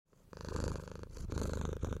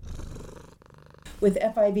with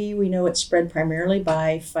FIV, we know it's spread primarily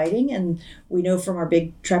by fighting, and we know from our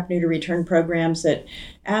big trap, neuter, return programs that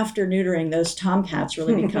after neutering, those tomcats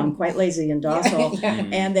really become quite lazy and docile,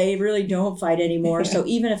 and they really don't fight anymore. So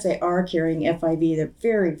even if they are carrying FIV, they're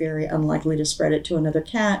very, very unlikely to spread it to another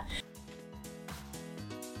cat.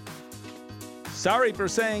 Sorry for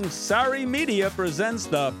Saying Sorry Media presents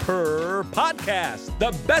the Purr Podcast, the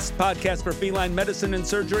best podcast for feline medicine and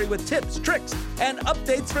surgery with tips, tricks, and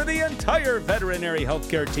updates for the entire veterinary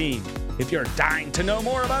healthcare team. If you're dying to know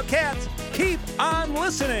more about cats, keep on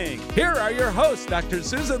listening. Here are your hosts, Dr.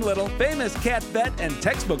 Susan Little, famous cat vet and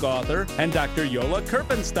textbook author, and Dr. Yola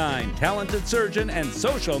Kerpenstein, talented surgeon and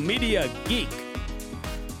social media geek.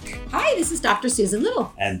 Hi, this is Dr. Susan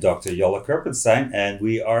Little. And Dr. Yola Kerpenstein, and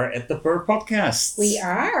we are at the Purr Podcast. We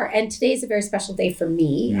are, and today is a very special day for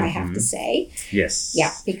me, I have to say. Yes.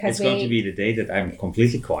 Yeah, because it's going to be the day that I'm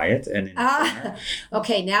completely quiet and in the corner.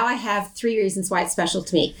 Okay, now I have 3 reasons why it's special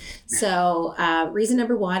to me. So, reason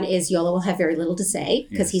number 1 is Yola will have very little to say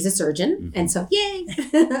because he's a surgeon, and so yay!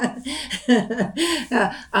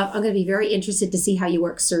 I'm going to be very interested to see how you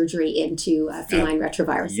work surgery into feline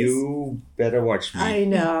retroviruses. You better watch me. I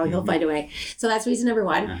know, you'll find a way. So that's reason number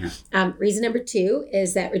 1. Reason number 2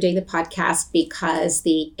 is that we're doing the podcast because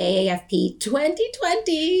the AAFP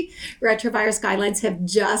 2020 retrovirus guidelines have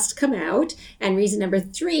just come out. And reason number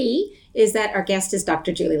 3 is that our guest is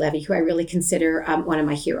Dr. Julie Levy, who I really consider one of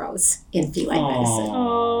my heroes in feline medicine.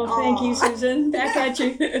 Oh, thank you, Susan. Back at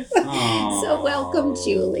you. So welcome,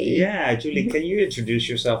 Julie. Yeah, Julie, can you introduce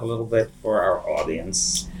yourself a little bit for our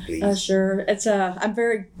audience, please? Sure. I'm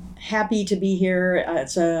very happy to be here.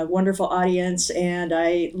 It's a wonderful audience, and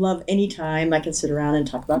I love any time I can sit around and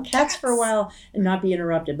talk about cats for a while and not be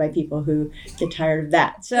interrupted by people who get tired of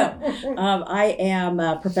that. So I am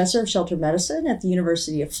a professor of shelter medicine at the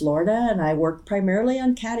University of Florida, and I work primarily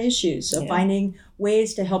on cat issues. So finding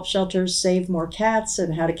ways to help shelters save more cats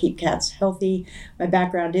and how to keep cats healthy. My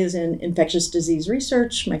background is in infectious disease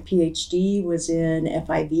research. My PhD was in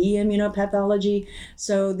FIV immunopathology.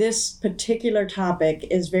 So this particular topic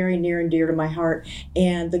is very near and dear to my heart.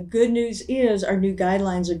 And the good news is our new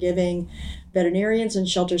guidelines are giving veterinarians and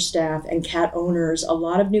shelter staff and cat owners a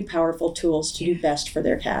lot of new powerful tools to do best for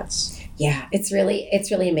their cats. Yeah, it's really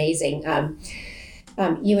amazing.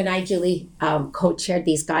 You and I, Julie, co-chaired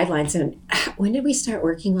these guidelines. And when did we start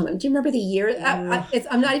working on them? Do you remember the year?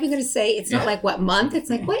 I'm not even going to say, it's not like what month. It's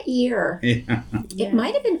like what year? It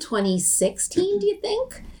might have been 2016, do you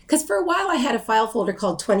think? Because for a while I had a file folder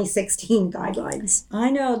called 2016 guidelines.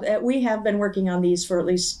 I know that we have been working on these for at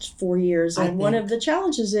least 4 years. And one of the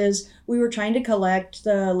challenges is we were trying to collect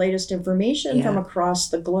the latest information from across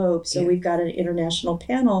the globe. So we've got an international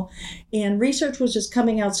panel. And research was just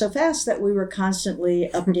coming out so fast that we were constantly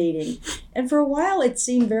updating. And for a while it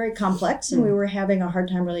seemed very complex, and we were having a hard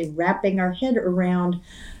time really wrapping our head around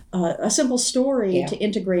a simple story to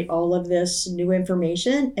integrate all of this new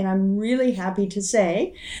information. And I'm really happy to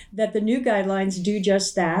say that the new guidelines do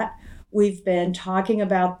just that. We've been talking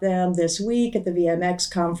about them this week at the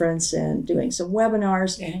VMX conference and doing some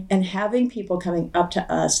webinars and having people coming up to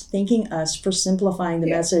us, thanking us for simplifying the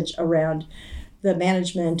message around the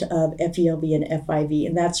management of FELV and FIV,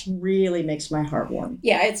 and that's really makes my heart warm.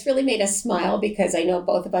 Yeah, it's really made us smile because I know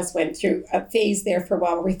both of us went through a phase there for a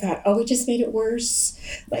while where we thought, we just made it worse.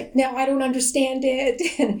 Like, now I don't understand it,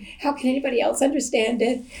 and how can anybody else understand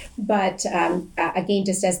it? But again,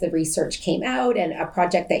 just as the research came out and a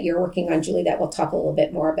project that you're working on, Julie, that we'll talk a little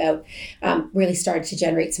bit more about, really started to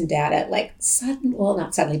generate some data, like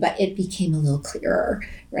not suddenly, but it became a little clearer,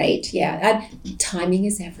 right? Yeah, and timing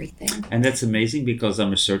is everything. And that's amazing because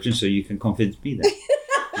I'm a surgeon, so you can convince me that.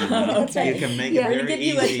 You can make it very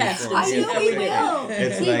easy for me. I know we will.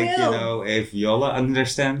 It's if Yola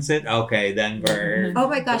understands it, okay, then we're Oh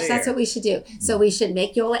my gosh, there. that's what we should do. So we should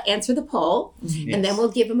make Yola answer the poll, and then we'll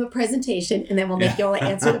give him a presentation, and then we'll make Yola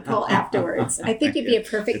answer the poll afterwards. I think it'd be a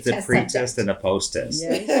perfect test. It's a pre-test and a post-test.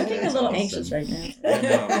 Yeah, he's looking a little anxious right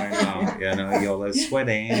now. I know. Yola's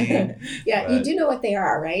sweating. Yeah, you do know what they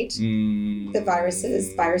are, right? The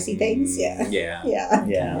virusy things?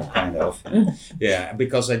 Yeah, kind of. Yeah,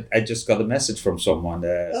 because I just got a message from someone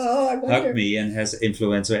that hugged me and has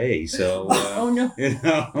influenza A. So,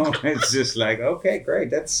 it's just like, okay, great.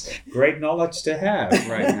 That's great knowledge to have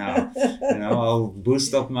right now. I'll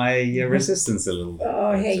boost up my resistance a little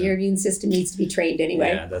bit. Your immune system needs to be trained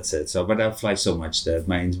anyway. Yeah, that's it. So, but I fly so much that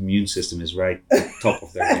my immune system is right at the top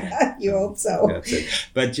of their game. You hope so. That's it.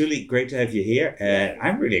 But Julie, great to have you here.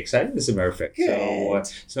 I'm really excited, as a matter of fact.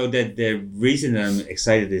 So the reason I'm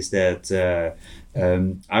excited is that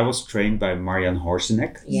I was trained by Marian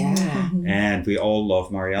Horseneck. Yeah. And we all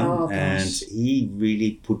love Marian. Oh, and he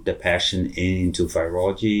really put the passion into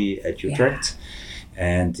virology at Utrecht. Yeah.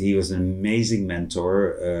 And he was an amazing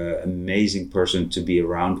mentor, amazing person to be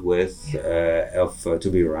around with, and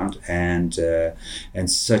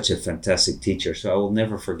such a fantastic teacher. So I will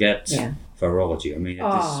never forget virology. I mean,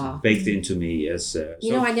 it's baked into me as.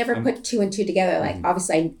 I never put 2 and 2 together. Like,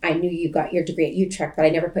 obviously, I knew you got your degree at Utrecht, but I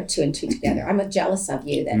never put 2 and 2 together. I'm jealous of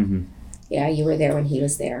you that. Mm-hmm. Yeah, you were there when he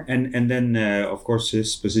was there. And then, of course,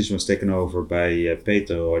 his position was taken over by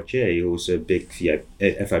Peter Roger, who's a big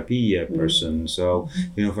FIP person. So,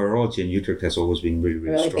 virology in Utrecht has always been really,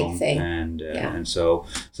 really strong. Big thing. And so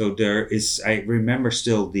there is, I remember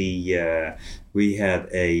still we had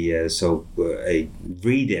a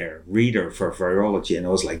reader for virology, and it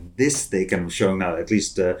was like this thick, and I'm showing now at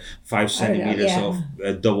least 5 centimeters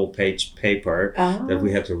of double page paper that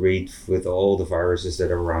we had to read with all the viruses that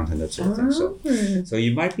are around and that sort of thing. So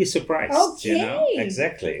you might be surprised. Okay.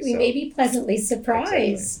 Exactly. We may be pleasantly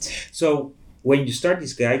surprised. Exactly. So when you start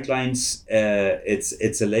these guidelines,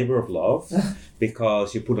 it's a labor of love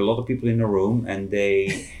because you put a lot of people in a room and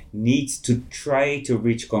they need to try to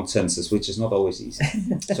reach consensus, which is not always easy.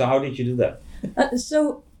 So how did you do that?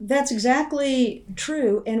 So that's exactly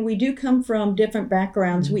true. And we do come from different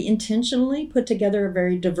backgrounds. Mm-hmm. We intentionally put together a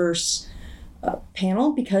very diverse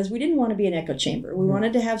panel because we didn't want to be an echo chamber. We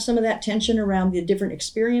wanted to have some of that tension around the different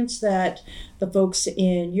experience that the folks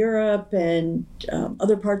in Europe and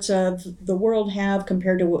other parts of the world have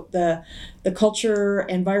compared to the culture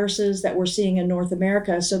and viruses that we're seeing in North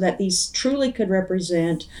America, so that these truly could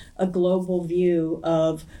represent a global view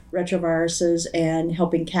of retroviruses and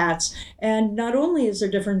helping cats. And not only is there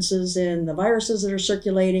differences in the viruses that are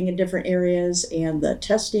circulating in different areas and the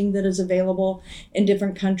testing that is available in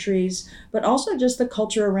different countries, but also just the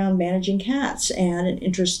culture around managing cats and an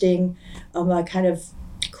interesting kind of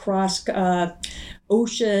cross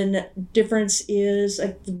ocean difference is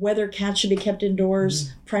whether cats should be kept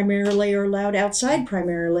indoors primarily or allowed outside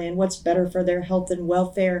primarily, and what's better for their health and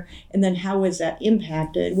welfare, and then how is that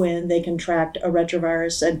impacted when they contract a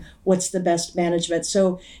retrovirus, and what's the best management.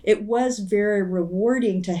 So it was very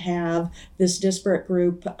rewarding to have this disparate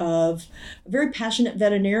group of very passionate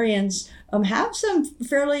veterinarians have some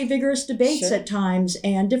fairly vigorous debates at times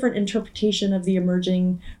and different interpretation of the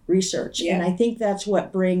emerging research. And I think that's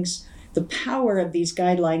what brings the power of these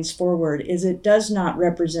guidelines forward, is it does not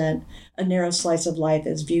represent a narrow slice of life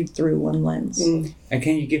as viewed through one lens. And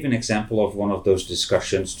can you give an example of one of those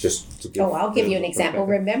discussions just to give I'll give you an example.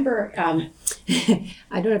 Remember, I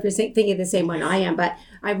don't know if you're thinking the same one I am, but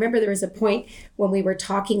I remember there was a point when we were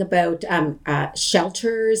talking about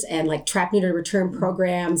shelters and like trap, neuter, return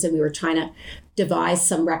programs, and we were trying to devise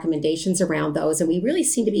some recommendations around those. And we really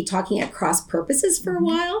seemed to be talking at cross purposes for a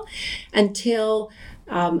while until...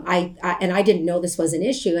 I didn't know this was an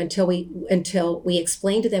issue until we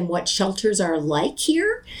explained to them what shelters are like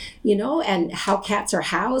here, and how cats are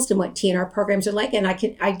housed and what TNR programs are like. And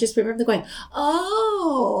I just remember them going,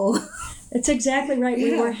 oh. That's exactly right. Yeah.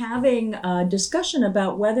 We were having a discussion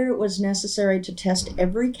about whether it was necessary to test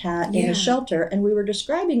every cat in a shelter. And we were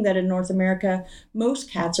describing that in North America,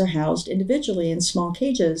 most cats are housed individually in small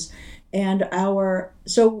cages. And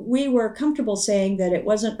so we were comfortable saying that it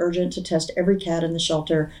wasn't urgent to test every cat in the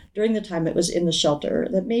shelter during the time it was in the shelter,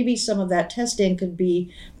 that maybe some of that testing could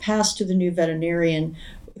be passed to the new veterinarian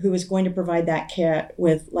who is going to provide that cat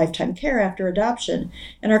with lifetime care after adoption.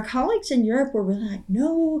 And our colleagues in Europe were really like,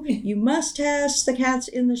 no, you must test the cats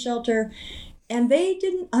in the shelter. And they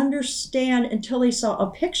didn't understand until they saw a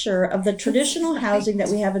picture of the traditional housing that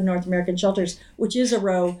we have in North American shelters, which is a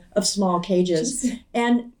row of small cages.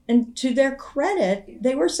 And to their credit,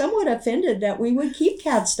 they were somewhat offended that we would keep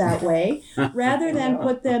cats that way rather than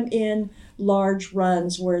put them in large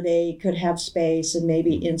runs where they could have space and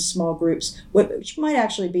maybe in small groups, which might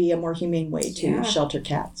actually be a more humane way to shelter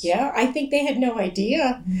cats. Yeah, I think they had no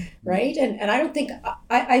idea, right? And I don't think,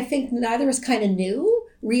 I think neither of us kind of knew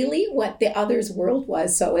really what the other's world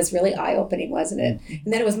was. So it was really eye-opening, wasn't it?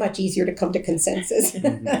 And then it was much easier to come to consensus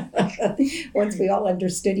once we all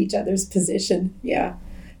understood each other's position. Yeah.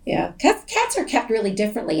 Cats are kept really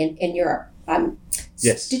differently in Europe.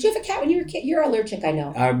 Yes. Did you have a cat when you were a kid? You're allergic, I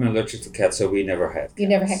know. I'm allergic to cats, so we never had cats. You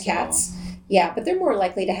never had cats? Yeah, but they're more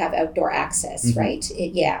likely to have outdoor access, right?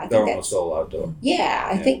 They're almost all outdoor. Yeah,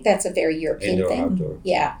 I think that's a very European Indoor, thing. Outdoor.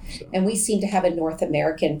 Yeah, so. And we seem to have a North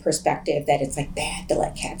American perspective that it's like bad to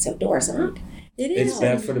let cats outdoors. It is. It's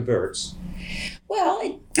bad for the birds.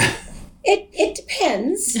 Well, It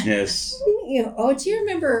depends. Yes. Do you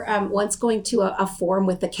remember once going to a forum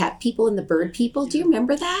with the cat people and the bird people? Do you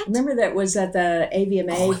remember that? Remember that was at the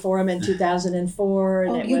AVMA forum in 2004.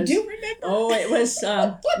 And you do remember? Oh, it was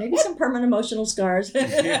maybe some permanent emotional scars. But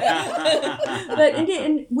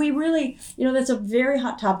and we really, that's a very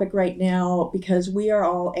hot topic right now because we are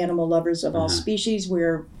all animal lovers of all species.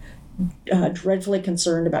 We're dreadfully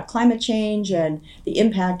concerned about climate change and the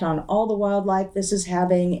impact on all the wildlife this is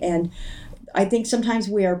having. And I think sometimes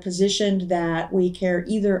we are positioned that we care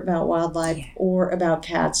either about wildlife or about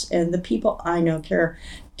cats. And the people I know care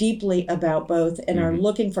deeply about both and are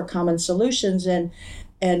looking for common solutions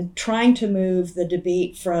and trying to move the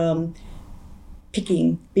debate from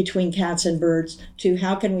picking between cats and birds to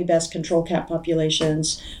how can we best control cat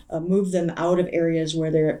populations, move them out of areas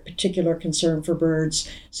where they're of particular concern for birds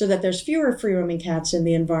so that there's fewer free-roaming cats in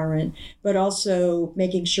the environment, but also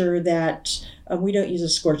making sure that we don't use a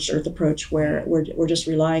scorched earth approach where we're just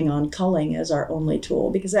relying on culling as our only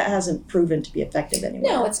tool, because that hasn't proven to be effective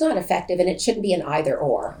anymore. No, it's not effective, and it shouldn't be an either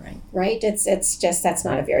or, right? It's just that's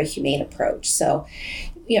not a very humane approach. So,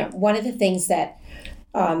 one of the things that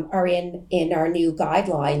are in our new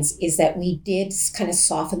guidelines is that we did kind of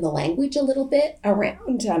soften the language a little bit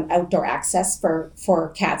around outdoor access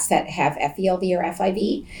for cats that have FELV or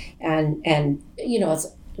FIV, and it's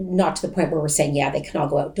not to the point where we're saying they can all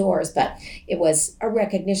go outdoors, but it was a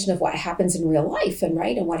recognition of what happens in real life, and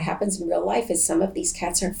what happens in real life is some of these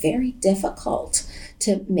cats are very difficult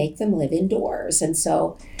to make them live indoors, and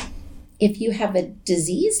so if you have a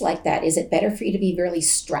disease like that, is it better for you to be really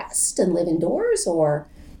stressed and live indoors or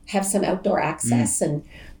have some outdoor access? And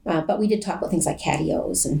but we did talk about things like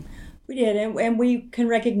catios. And we did, and we can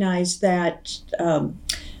recognize that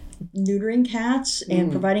neutering cats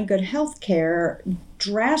and providing good health care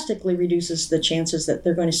drastically reduces the chances that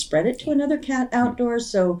they're going to spread it to another cat outdoors.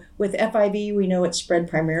 So with FIV, we know it's spread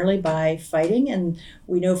primarily by fighting, and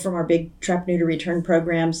we know from our big trap, neuter, return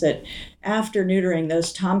programs that after neutering,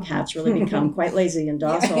 those tomcats really become quite lazy and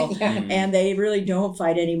docile, and they really don't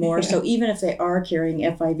fight anymore. So even if they are carrying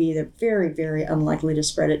FIV, they're very, very unlikely to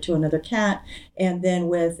spread it to another cat. And then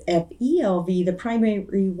with FELV, the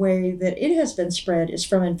primary way that it has been spread is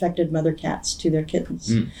from infected mother cats to their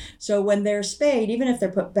kittens. So when they're spayed, even if they're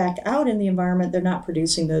put back out in the environment, they're not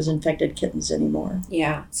producing those infected kittens anymore.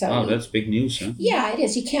 Yeah. So that's big news, huh? Yeah, it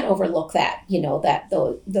is. You can't overlook that.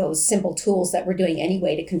 Those simple tools that we're doing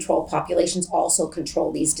anyway to control populations also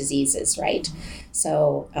control these diseases, right?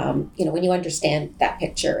 So when you understand that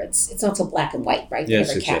picture, it's not so black and white, right? Yes,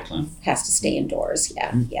 every cat has to stay indoors.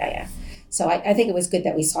 Yeah. So I think it was good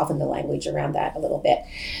that we softened the language around that a little bit.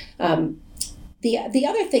 The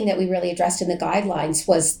other thing that we really addressed in the guidelines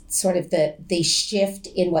was sort of the shift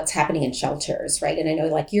in what's happening in shelters, right? And I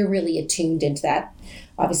know you're really attuned into that,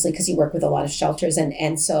 obviously, because you work with a lot of shelters.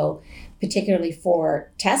 And so particularly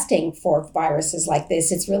for testing for viruses like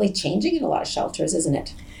this, it's really changing in a lot of shelters, isn't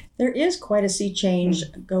it? There is quite a sea change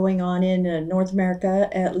going on in North America,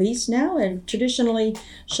 at least now. And traditionally,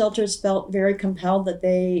 shelters felt very compelled that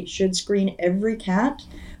they should screen every cat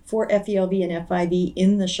for FELV and FIV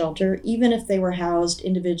in the shelter, even if they were housed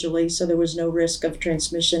individually, so there was no risk of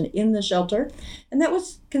transmission in the shelter. And that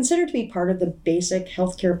was considered to be part of the basic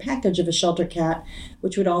healthcare package of a shelter cat,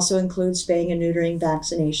 which would also include spaying and neutering,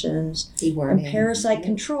 vaccinations, and parasite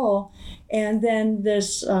control. And then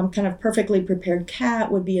this kind of perfectly prepared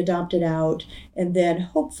cat would be adopted out and then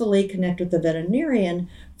hopefully connect with the veterinarian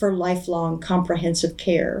for lifelong comprehensive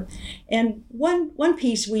care. And one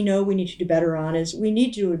piece we know we need to do better on is we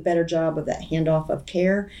need to do a better job of that handoff of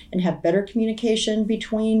care and have better communication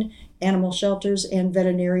between animal shelters and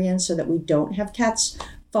veterinarians so that we don't have cats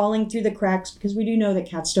falling through the cracks, because we do know that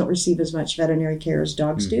cats don't receive as much veterinary care as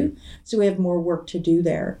dogs do. So we have more work to do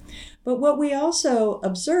there. But what we also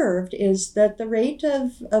observed is that the rate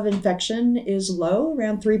of infection is low,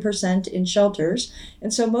 around 3% in shelters.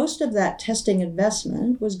 And so most of that testing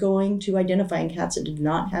investment was going to identifying cats that did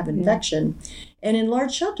not have infection. And in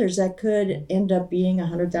large shelters, that could end up being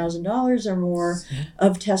 $100,000 or more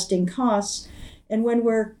of testing costs. And when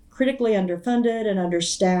we're critically underfunded and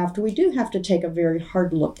understaffed, we do have to take a very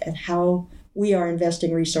hard look at how we are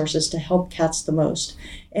investing resources to help cats the most.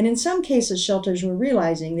 And in some cases, shelters were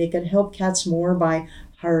realizing they could help cats more by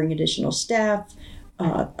hiring additional staff,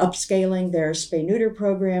 upscaling their spay-neuter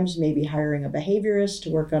programs, maybe hiring a behaviorist to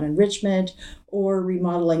work on enrichment, or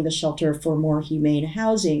remodeling the shelter for more humane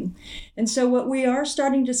housing. And so what we are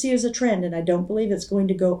starting to see as a trend, and I don't believe it's going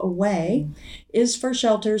to go away, is for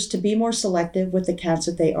shelters to be more selective with the cats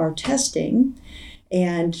that they are testing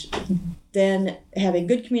and then having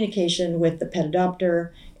good communication with the pet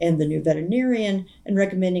adopter and the new veterinarian, and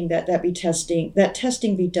recommending that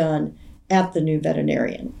testing be done at the new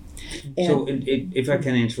veterinarian. And so if I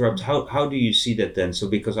can interrupt, how do you see that then? So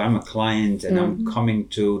because I'm a client and I'm coming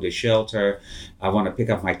to the shelter, I want to pick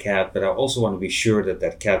up my cat, but I also want to be sure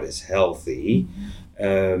that cat is healthy.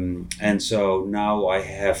 And so now I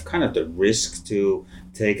have kind of the risk to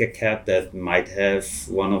take a cat that might have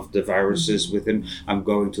one of the viruses with him. I'm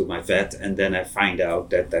going to my vet and then I find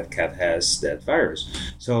out that cat has that virus.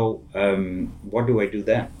 So what do I do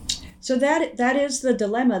then? So that is the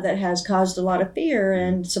dilemma that has caused a lot of fear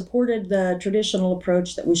and supported the traditional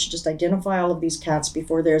approach that we should just identify all of these cats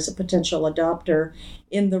before there's a potential adopter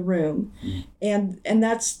in the room. And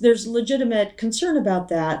there's legitimate concern about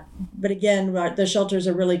that. But again, the shelters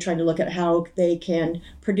are really trying to look at how they can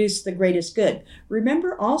produce the greatest good.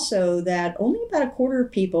 Remember also that only about a quarter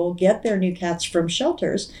of people get their new cats from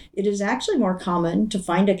shelters. It is actually more common to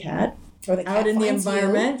find a cat out in the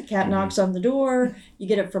environment. The cat knocks on the door, you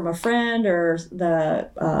get it from a friend, or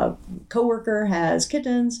the coworker has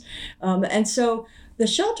kittens. And so the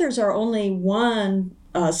shelters are only one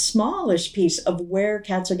smallish piece of where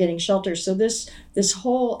cats are getting shelters. So this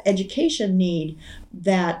whole education need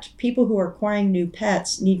that people who are acquiring new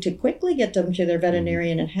pets need to quickly get them to their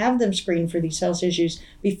veterinarian and have them screened for these health issues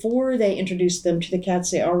before they introduce them to the cats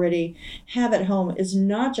they already have at home is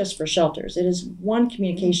not just for shelters. It is one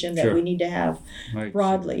communication that we need to have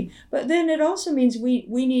broadly. But then it also means we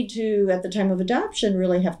need to, at the time of adoption,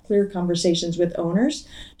 really have clear conversations with owners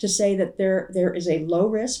to say that there is a low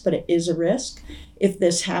risk, but it is a risk. If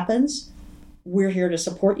this happens, we're here to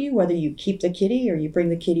support you, whether you keep the kitty or you bring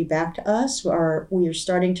the kitty back to us. We are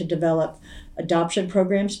starting to develop adoption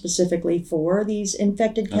programs specifically for these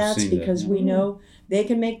infected cats because we know they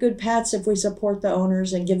can make good pets if we support the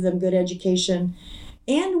owners and give them good education.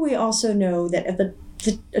 And we also know that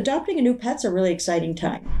adopting a new pet's a really exciting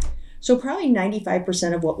time. So probably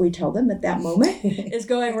 95% of what we tell them at that moment is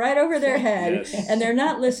going right over their head, and they're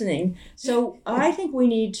not listening. So I think we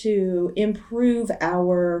need to improve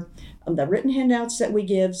the written handouts that we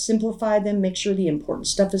give, simplify them, make sure the important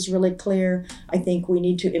stuff is really clear. I think we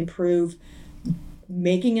need to improve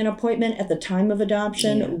making an appointment at the time of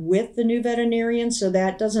adoption with the new veterinarian so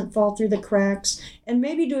that doesn't fall through the cracks, and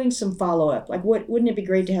maybe doing some follow-up. Like, wouldn't it be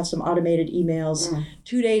great to have some automated emails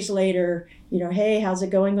 2 days later, hey, how's it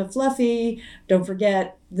going with Fluffy? Don't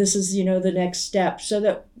forget, this is, the next step, so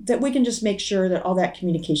that we can just make sure that all that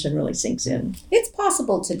communication really sinks in. It's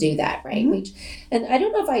possible to do that, right? And I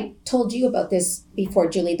don't know if I told you about this before,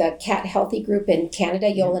 Julie, the Cat Healthy Group in Canada.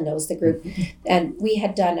 Yola knows the group. And we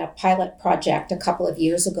had done a pilot project a couple of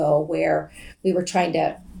years ago where we were trying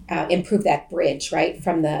to improve that bridge, right,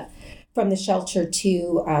 from the shelter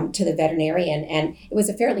to the veterinarian. And it was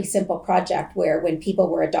a fairly simple project where when people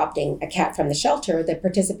were adopting a cat from the shelter, the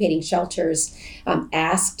participating shelters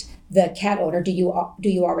asked the cat owner, do you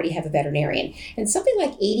already have a veterinarian? And something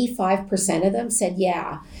like 85% of them said,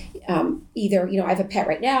 yeah. Either, I have a pet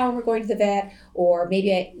right now and we're going to the vet, or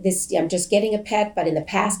maybe I'm just getting a pet, but in the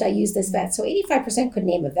past I used this vet. So 85% could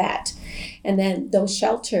name a vet. And then those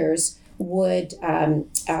shelters would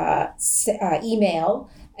email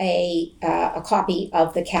a copy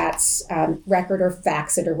of the cat's record or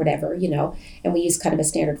fax it or whatever, and we use kind of a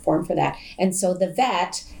standard form for that. And so the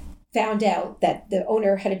vet found out that the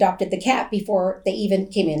owner had adopted the cat before they even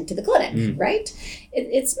came into the clinic, right?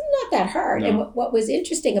 It's not that hard. No. And what was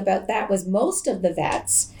interesting about that was most of the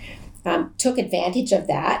vets took advantage of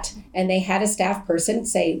that, and they had a staff person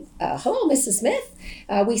say, hello, Mrs. Smith,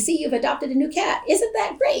 we see you've adopted a new cat. Isn't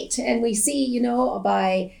that great? And we see,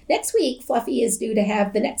 by next week, Fluffy is due to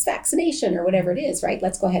have the next vaccination or whatever it is, right?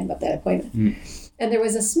 Let's go ahead and book that appointment. And there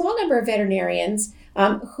was a small number of veterinarians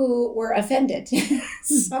who were offended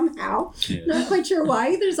somehow. Yeah. Not quite sure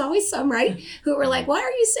why. There's always some, right? Who were like, why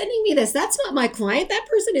are you sending me this? That's not my client. That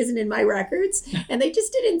person isn't in my records. And they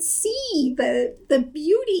just didn't see the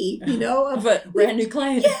beauty, of a brand new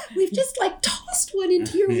client. Yeah, we've just tossed one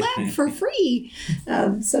into your lap for free.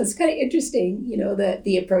 So it's kind of interesting,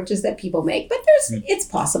 the approaches that people make. But it's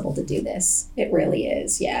possible to do this. It really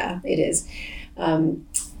is. Yeah, it is.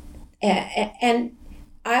 And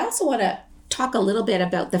I also want to talk a little bit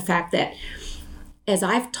about the fact that as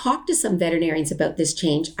I've talked to some veterinarians about this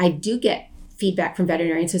change, I do get feedback from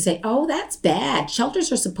veterinarians who say, oh, that's bad.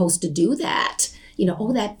 Shelters are supposed to do that.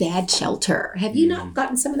 that bad shelter. Have you not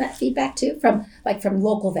gotten some of that feedback too from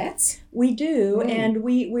local vets? We do, and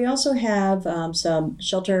we also have some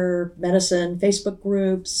shelter medicine Facebook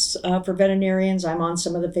groups for veterinarians. I'm on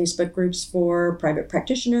some of the Facebook groups for private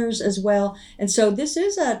practitioners as well. And so this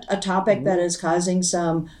is a topic that is causing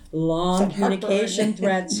some long communication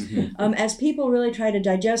threads as people really try to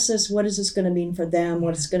digest this. What is this going to mean for them?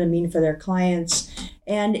 What is it going to mean for their clients?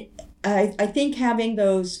 And I think having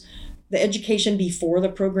the education before the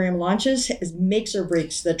program launches makes or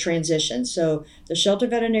breaks the transition. So the shelter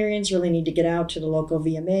veterinarians really need to get out to the local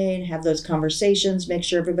VMA and have those conversations, make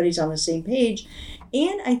sure everybody's on the same page,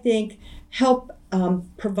 and I think help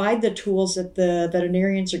provide the tools that the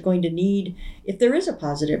veterinarians are going to need if there is a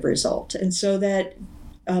positive result, and so that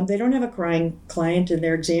they don't have a crying client in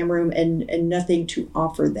their exam room and nothing to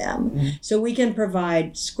offer them. So we can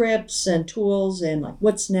provide scripts and tools and like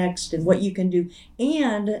what's next and what you can do.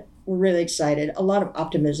 And we're really excited. A lot of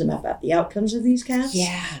optimism about the outcomes of these cats.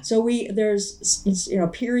 Yeah. So there's a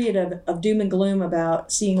period of doom and gloom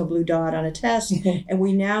about seeing a blue dot on a test. And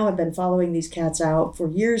we now have been following these cats out for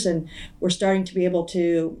years, and we're starting to be able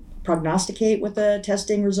to prognosticate with the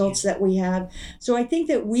testing results that we have. So I think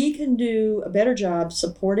that we can do a better job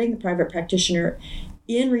supporting the private practitioner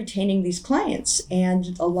in retaining these clients.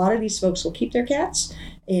 And a lot of these folks will keep their cats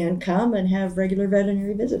and come and have regular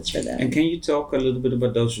veterinary visits for them. And can you talk a little bit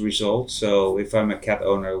about those results? So if I'm a cat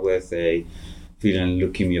owner with a feline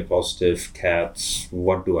leukemia positive cat,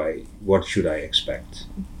 what should I expect?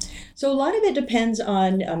 So a lot of it depends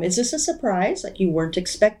on, is this a surprise? Like you weren't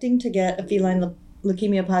expecting to get a feline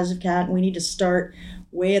leukemia positive cat, and we need to start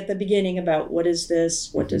way at the beginning about what is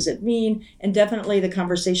this, what does it mean, and definitely the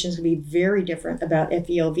conversation is going to be very different about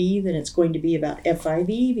FELV than it's going to be about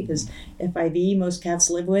FIV, because FIV most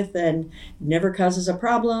cats live with and never causes a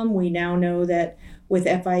problem. We now know that with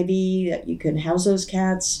FIV that you can house those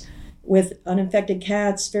cats with uninfected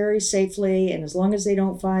cats very safely, and as long as they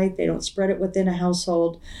don't fight, they don't spread it within a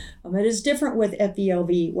household. It is different with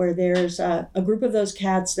FELV, where there's a group of those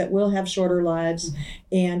cats that will have shorter lives,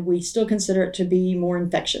 and we still consider it to be more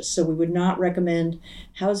infectious. So we would not recommend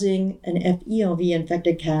housing an FELV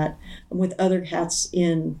infected cat with other cats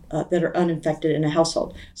that are uninfected in a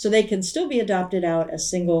household. So they can still be adopted out as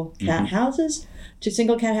single cat houses,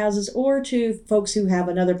 or to folks who have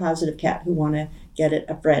another positive cat who want to get it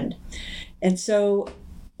a friend. And so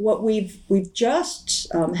what we've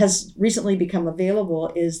just has recently become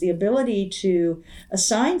available is the ability to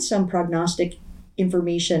assign some prognostic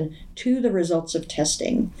information to the results of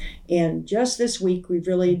testing. And just this week, we've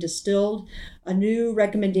really distilled a new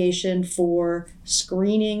recommendation for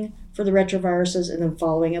screening for the retroviruses and then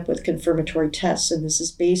following up with confirmatory tests. And this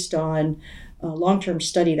is based on a long-term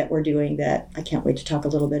study that we're doing that I can't wait to talk a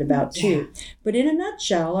little bit about too. But in a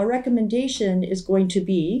nutshell, our recommendation is going to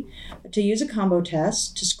be to use a combo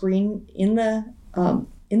test to screen in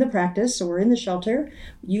the practice or in the shelter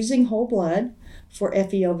using whole blood for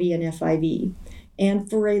FELV and FIV. And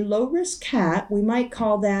for a low-risk cat, we might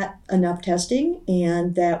call that enough testing,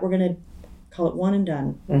 and that we're going to call it one and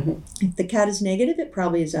done. If the cat is negative, it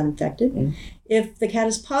probably is uninfected. If the cat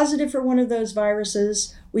is positive for one of those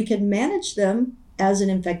viruses, we can manage them as an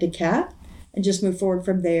infected cat and just move forward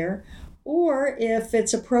from there. Or if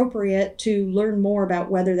it's appropriate to learn more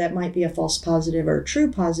about whether that might be a false positive or a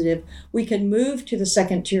true positive, we can move to the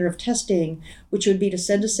second tier of testing, which would be to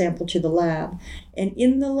send a sample to the lab. And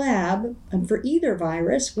in the lab, for either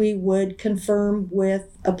virus, we would confirm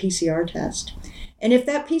with a PCR test. And if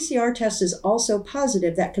that PCR test is also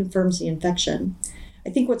positive, that confirms the infection.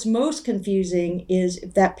 I think what's most confusing is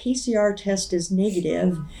if that PCR test is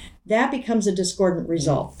negative, that becomes a discordant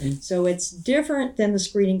result. So it's different than the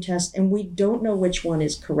screening test, and we don't know which one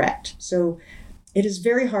is correct. So it is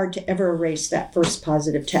very hard to ever erase that first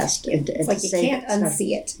positive test. It's like you can't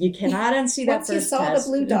unsee it. You cannot unsee that first test. Once you saw the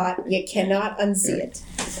blue dot, you cannot unsee it.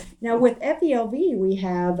 Now with FELV, we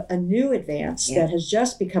have a new advance that has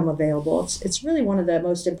just become available. It's really one of the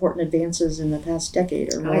most important advances in the past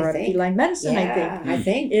decade or more of feline medicine, I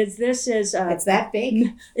think. It's that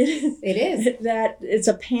big. It is. That it's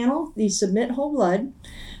a panel. You submit whole blood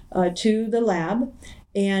to the lab,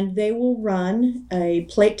 and they will run a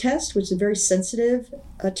plate test, which is a very sensitive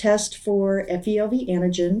test for FELV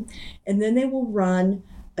antigen, and then they will run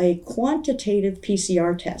a quantitative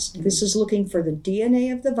PCR test. This is looking for the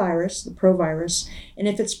DNA of the virus, the provirus, and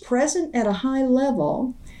if it's present at a high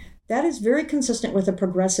level, that is very consistent with a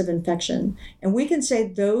progressive infection. And we can say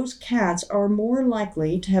those cats are more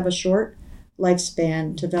likely to have a short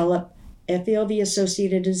lifespan, develop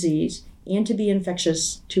FELV-associated disease, and to be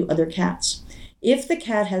infectious to other cats. If the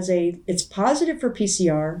cat it's positive for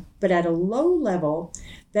PCR, but at a low level,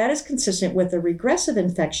 that is consistent with a regressive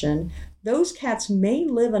infection. Those cats may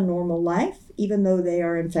live a normal life, even though they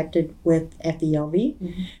are infected with FELV.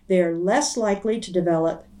 Mm-hmm. They are less likely to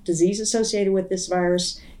develop disease associated with this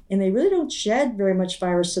virus, and they really don't shed very much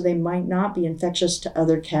virus, so they might not be infectious to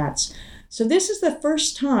other cats. So this is the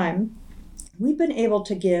first time we've been able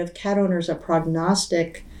to give cat owners a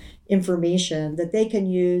prognostic information that they can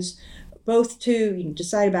use both to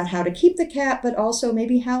decide about how to keep the cat, but also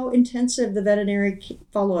maybe how intensive the veterinary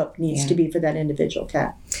follow-up needs to be for that individual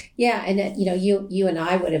cat. Yeah, and you and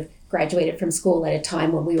I would have graduated from school at a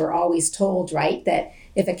time when we were always told, right, that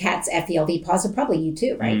if a cat's FELV positive, probably you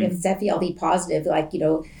too, right? Mm. If it's FELV positive,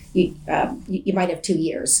 you might have 2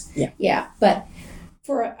 years. Yeah, but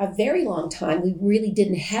for a very long time, we really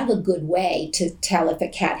didn't have a good way to tell if a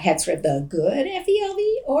cat had sort of the good FELV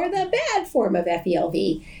or the bad form of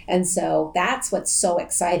FELV. And so that's what's so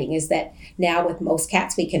exciting, is that now with most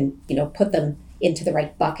cats, we can, put them into the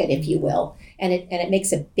right bucket, if you will. And it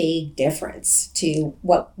makes a big difference to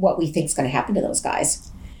what we think is going to happen to those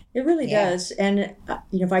guys. It really does. And,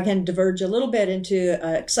 if I can diverge a little bit into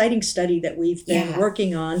an exciting study that we've been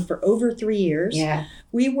working on for over 3 years. Yeah.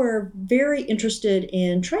 We were very interested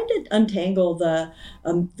in trying to untangle the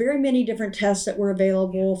very many different tests that were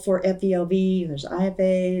available for FELV. There's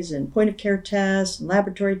IFAs and point of care tests and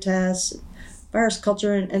laboratory tests, virus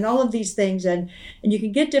culture, and all of these things. And you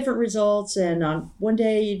can get different results. And on one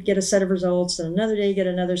day you'd get a set of results, and another day you get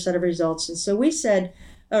another set of results. And so we said,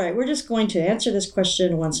 all right, we're just going to answer this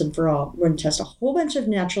question once and for all. We're going to test a whole bunch of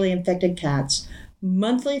naturally infected cats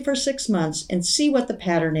monthly for 6 months and see what the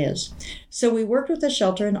pattern is. So we worked with a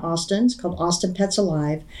shelter in Austin. It's called Austin Pets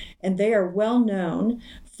Alive, and they are well known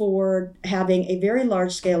for having a very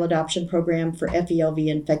large-scale adoption program for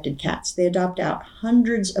FELV-infected cats. They adopt out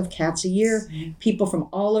hundreds of cats a year. People from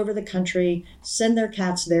all over the country send their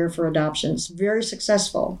cats there for adoption. It's very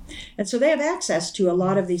successful. And so they have access to a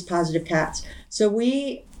lot of these positive cats. So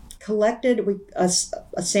we collected a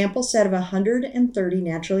sample set of 130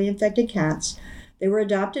 naturally infected cats. They were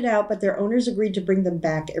adopted out, but their owners agreed to bring them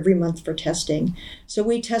back every month for testing. So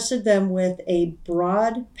we tested them with a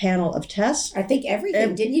broad panel of tests. I think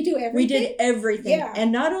everything. Didn't you do everything? We did everything. Yeah.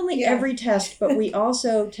 And not only every test, but we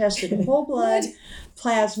also tested whole blood,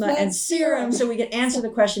 plasma, and serum, so we could answer the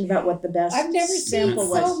question about what the best sample was. I've never seen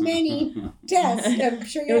so many tests. I'm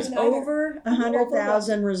sure it was over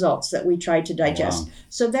 100,000 results that we tried to digest. Wow.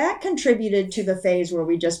 So that contributed to the phase where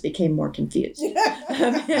we just became more confused.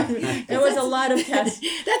 There was a lot of tests.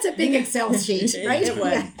 That's a big Excel sheet, right? It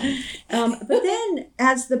was. But then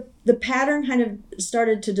as the pattern kind of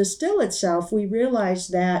started to distill itself, we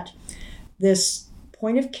realized that this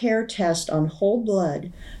point of care test on whole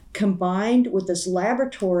blood combined with this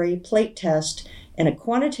laboratory plate test and a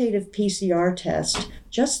quantitative PCR test,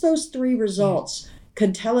 just those 3 results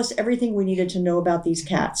could tell us everything we needed to know about these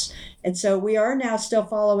cats. And so we are now still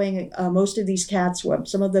following most of these cats.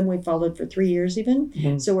 Some of them we followed for 3 years even.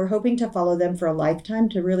 Mm-hmm. So we're hoping to follow them for a lifetime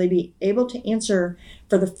to really be able to answer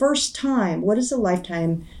for the first time, what is the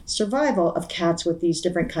lifetime survival of cats with these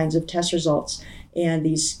different kinds of test results and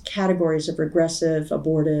these categories of regressive,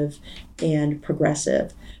 abortive, and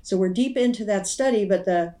progressive. So we're deep into that study, but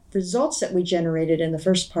the results that we generated in the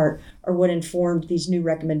first part are what informed these new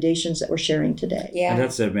recommendations that we're sharing today. Yeah, and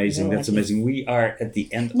that's amazing. That's amazing. We are at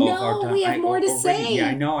the end of our time. No, we have more to say. Yeah,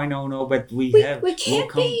 I know, but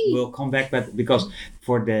we'll come back, but because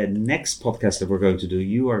for the next podcast that we're going to do,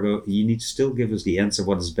 you need to still give us the answer.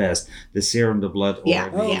 What is best, the serum, the blood, or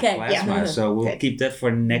the plasma? Yeah. So we'll keep that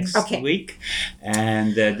for next week.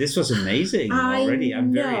 And this was amazing already.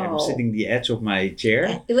 I'm sitting the edge of my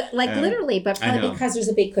chair, literally, but probably because there's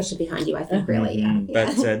a big cushion behind you. I think really.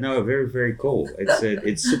 But no, very, very cool.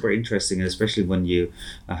 It's super interesting, especially when you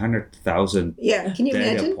 100,000 Can you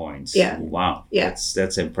data imagine? Points. Yeah. Wow. Yeah.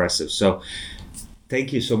 That's impressive. So.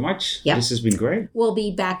 Thank you so much. Yep. This has been great. We'll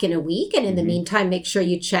be back in a week. And in the meantime, make sure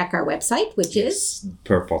you check our website, which is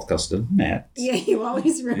perpodcast.net. Yeah, you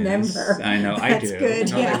always remember. Yes, I know, I do. That's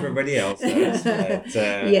good. Not everybody else does. But,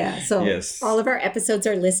 so all of our episodes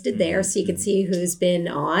are listed there so you can see who's been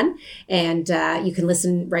on. And you can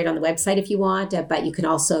listen right on the website if you want, but you can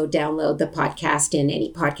also download the podcast in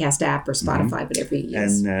any podcast app or Spotify, whatever you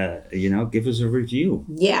use. And, give us a review.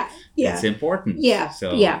 Yeah. It's important. Yeah.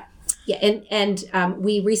 Yeah, and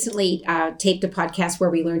we recently taped a podcast where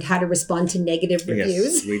we learned how to respond to negative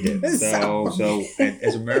reviews. Yes, we did. So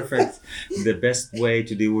as a matter of fact, the best way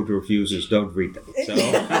to deal with reviews is don't read them. So,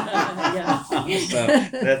 so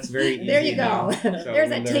that's very easy. There you go. So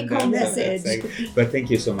there's a take-home message. But thank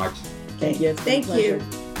you so much. Thank you.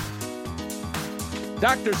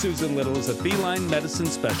 Dr. Susan Little is a feline medicine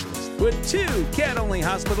specialist with 2 cat-only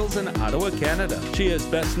hospitals in Ottawa, Canada. She is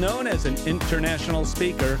best known as an international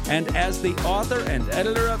speaker and as the author and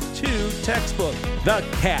editor of 2 textbooks, The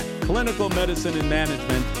Cat, Clinical Medicine and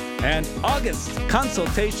Management, and August,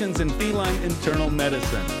 Consultations in Feline Internal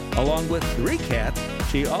Medicine. Along with 3 cats,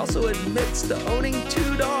 she also admits to owning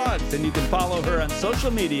 2 dogs, and you can follow her on social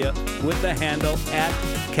media with the handle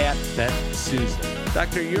 @CatVetSusan.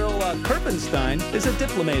 Dr. Jurla Kerpenstein is a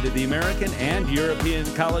diplomat of the American and European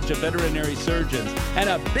College of Veterinary Surgeons and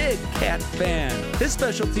a big cat fan. His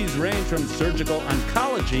specialties range from surgical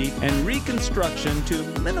oncology and reconstruction to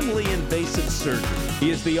minimally invasive surgery.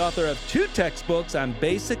 He is the author of 2 textbooks on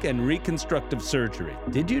basic and reconstructive surgery.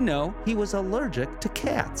 Did you know he was allergic to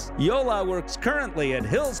cats? Yola works currently at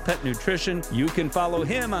Hills Pet Nutrition. You can follow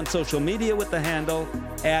him on social media with the handle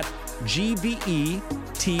 @GVETSX.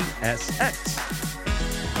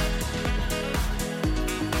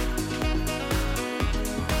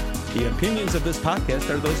 The opinions of this podcast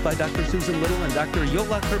are those by Dr. Susan Little and Dr.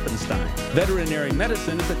 Yola Kerpenstein. Veterinary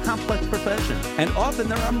medicine is a complex profession, and often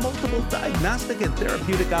there are multiple diagnostic and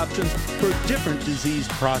therapeutic options for different disease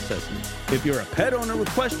processes. If you're a pet owner with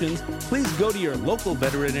questions, please go to your local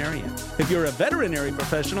veterinarian. If you're a veterinary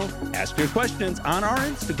professional, ask your questions on our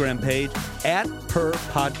Instagram page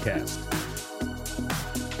 @PerPodcast.